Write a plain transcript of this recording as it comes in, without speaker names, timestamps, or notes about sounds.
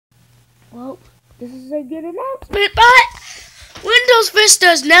Well, this is a good announcement, but Windows Vista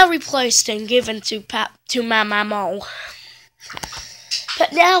is now replaced and given to my mama.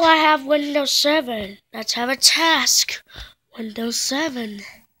 But now I have Windows 7. Let's have a task. Windows 7.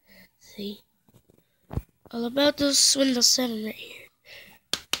 See? All about this Windows 7 right here.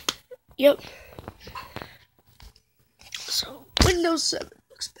 Yep. So, Windows 7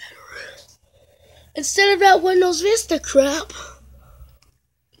 looks better. Instead of that Windows Vista crap.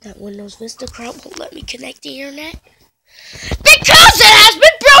 That Windows Vista crap won't let me connect the internet. Because it has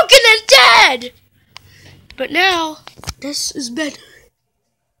been broken and dead! But now, this is better.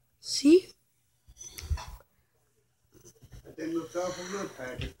 See? That thing looks awful good,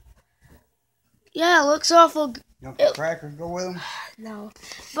 Patrick. Yeah, it looks awful good. You want the crackers go with them? No.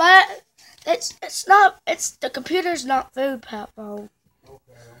 But it's not, the computer's not food, Papo.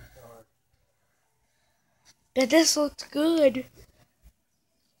 Okay, I'm sorry. But this looks good.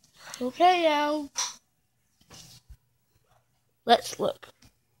 Okay, now. Let's look.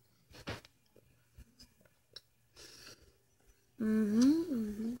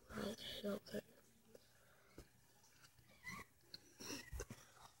 Okay.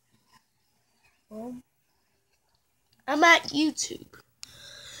 Well, I'm at YouTube.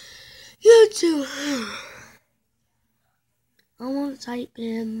 I want to type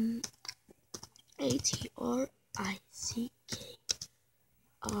in ATRICKRUTH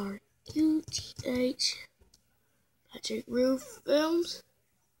Patrick Ruth Films.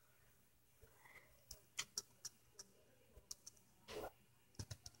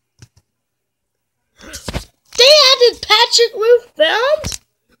 They added Patrick Ruth Films?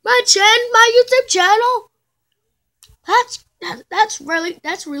 My YouTube channel? That's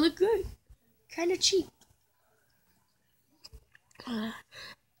really good. Kinda cheap.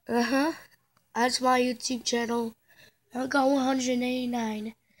 That's my YouTube channel. I got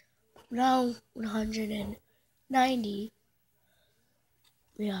 189. Now 190.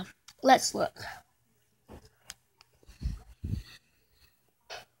 Yeah. Let's look.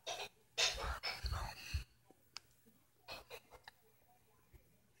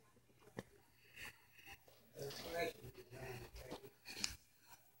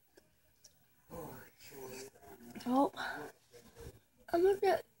 Oh, I'm looking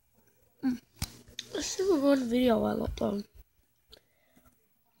at. Let's see one video I upload.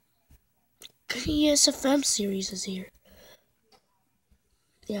 ESFM series is here.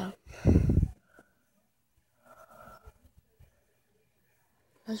 Yeah.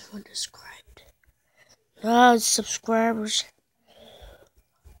 That's one described. Subscribers.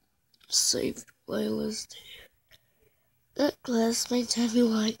 Saved playlist. That classmates have you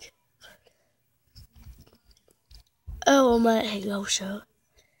like. Oh, my Hango show.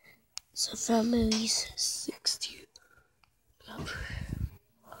 So families 60.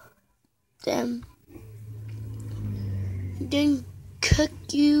 Then cook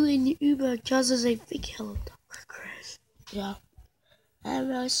you in the Uber causes a big helicopter crash. Yeah. I don't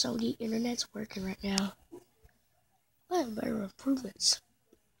know, so the internet's working right now. I have better improvements.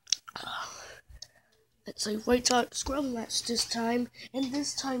 Let's say wait till Scrum Match this time, and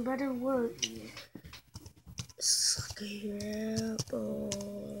this time better work. Scrabble.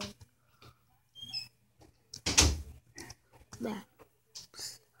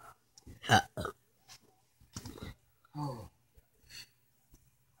 Maps. Oh.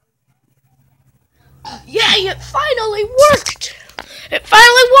 Yeah, it finally worked! It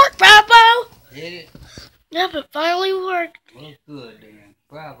finally worked, Papo! Did it? Yep, it finally worked. Well, good then.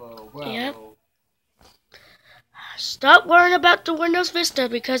 Bravo, bravo. Yep. Stop worrying about the Windows Vista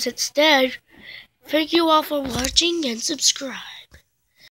because it's dead. Thank you all for watching and subscribe.